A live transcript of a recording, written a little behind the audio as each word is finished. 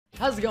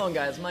How's it going,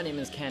 guys? My name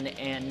is Ken,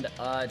 and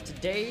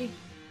today,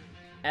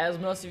 as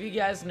most of you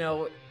guys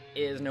know,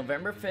 is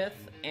November 5th,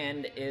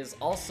 and is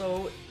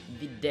also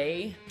the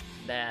day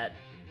that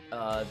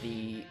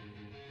the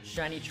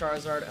Shiny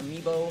Charizard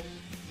Amiibo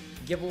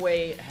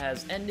giveaway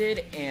has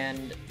ended,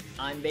 and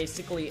I'm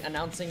basically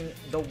announcing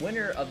the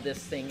winner of this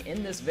thing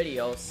in this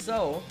video.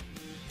 So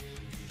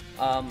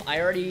I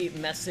already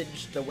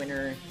messaged the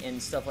winner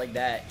and stuff like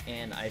that,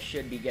 and I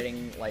should be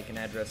getting like an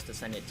address to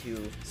send it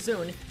to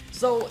soon.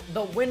 So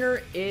the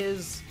winner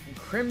is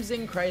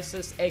Crimson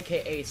Crisis,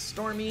 aka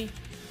Stormy.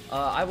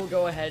 I will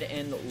go ahead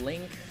and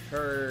link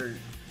her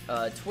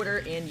Twitter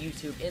and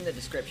YouTube in the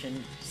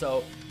description.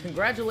 So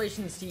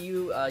congratulations to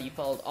you. You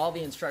followed all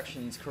the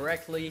instructions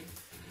correctly.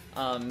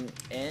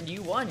 And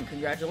you won.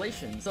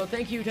 Congratulations. So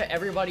thank you to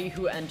everybody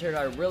who entered.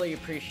 I really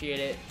appreciate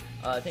it.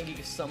 Thank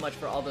you so much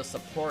for all the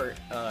support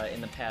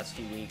in the past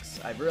few weeks.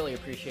 I've really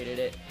appreciated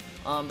it.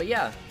 But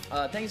yeah,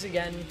 thanks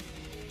again.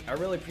 I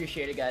really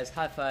appreciate it, guys.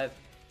 High five.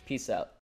 Peace out.